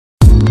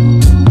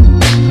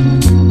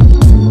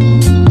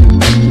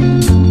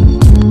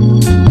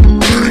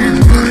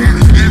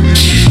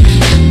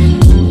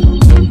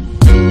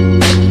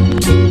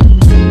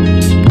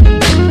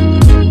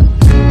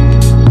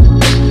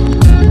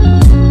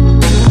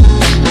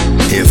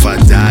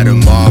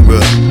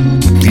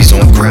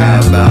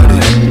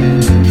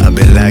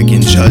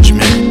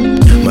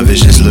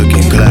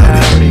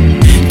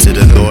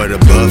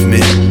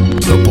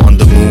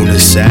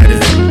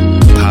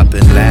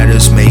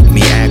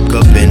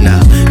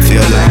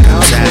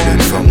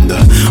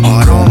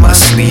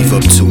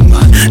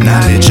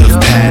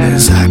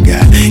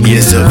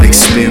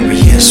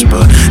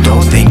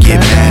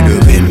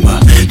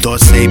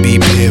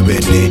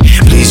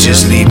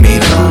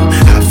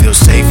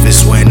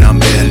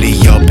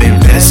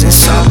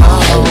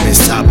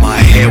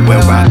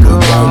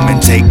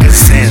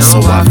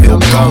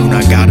own.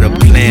 I got a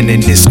plan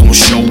and it's gon'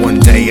 show one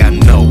day, I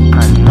know.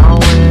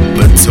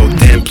 But till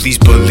then, please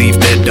believe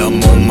that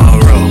I'm on my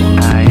road.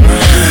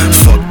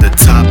 Fuck the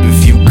top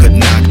if you could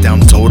knock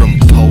down totem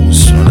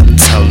posts. What I'm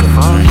telling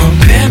My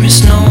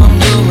parents know I'm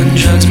doing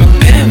drugs. My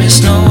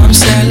parents know I'm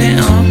selling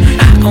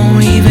I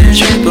don't even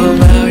trip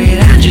about it.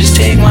 I just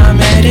take my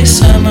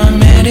medicine,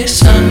 yeah.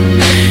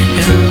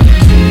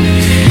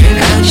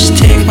 I just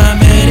take my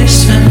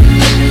medicine,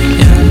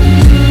 yeah.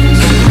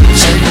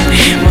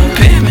 My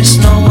parents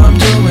know I'm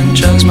doing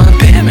drugs. My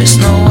parents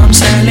know I'm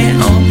selling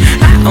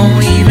I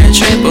don't even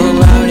trip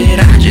about it.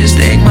 I just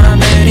take my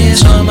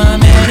medicine,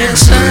 yeah.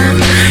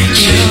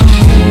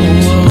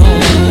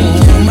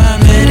 My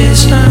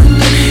medicine,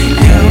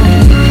 yeah.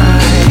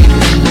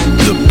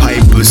 The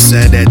piper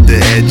sat at the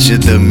edge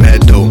of the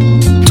meadow.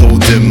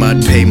 Told them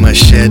I'd pay my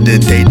share the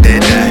day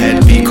that I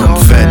had become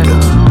federal.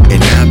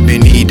 And I've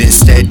been eating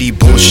steady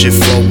bullshit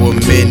for a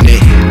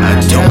minute. I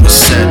don't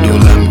settle,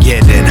 I'm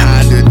getting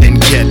hotter than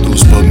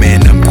kettles. But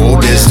man, I'm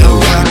cold as the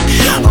rock.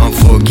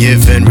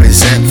 Unforgiving,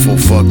 resentful,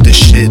 fuck the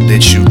shit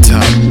that you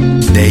talk.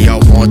 They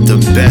all want the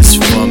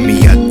best from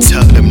me, I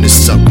tell them to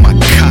suck my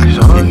cock.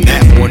 And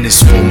that one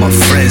is for my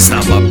friends,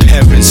 not my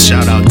parents.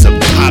 Shout out to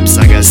Pops,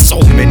 I got so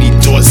many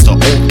doors to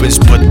open,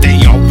 but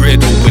they all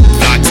riddled with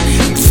locks.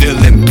 I'm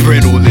feeling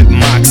brittle, it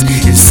mocks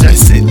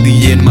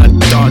incessantly in my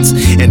thoughts.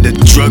 And the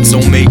drugs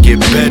don't make it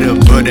better,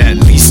 but at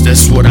least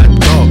that's what I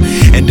thought.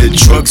 And the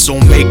drugs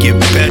don't make it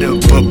better,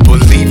 but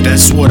believe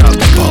that's what I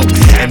thought.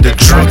 And the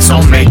drugs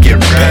don't make it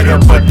better,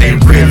 but they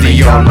really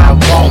all I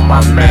want,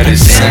 my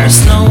medicine. My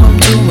parents know I'm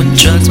doing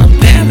drugs. My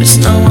parents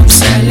know I'm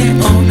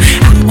selling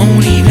I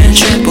don't even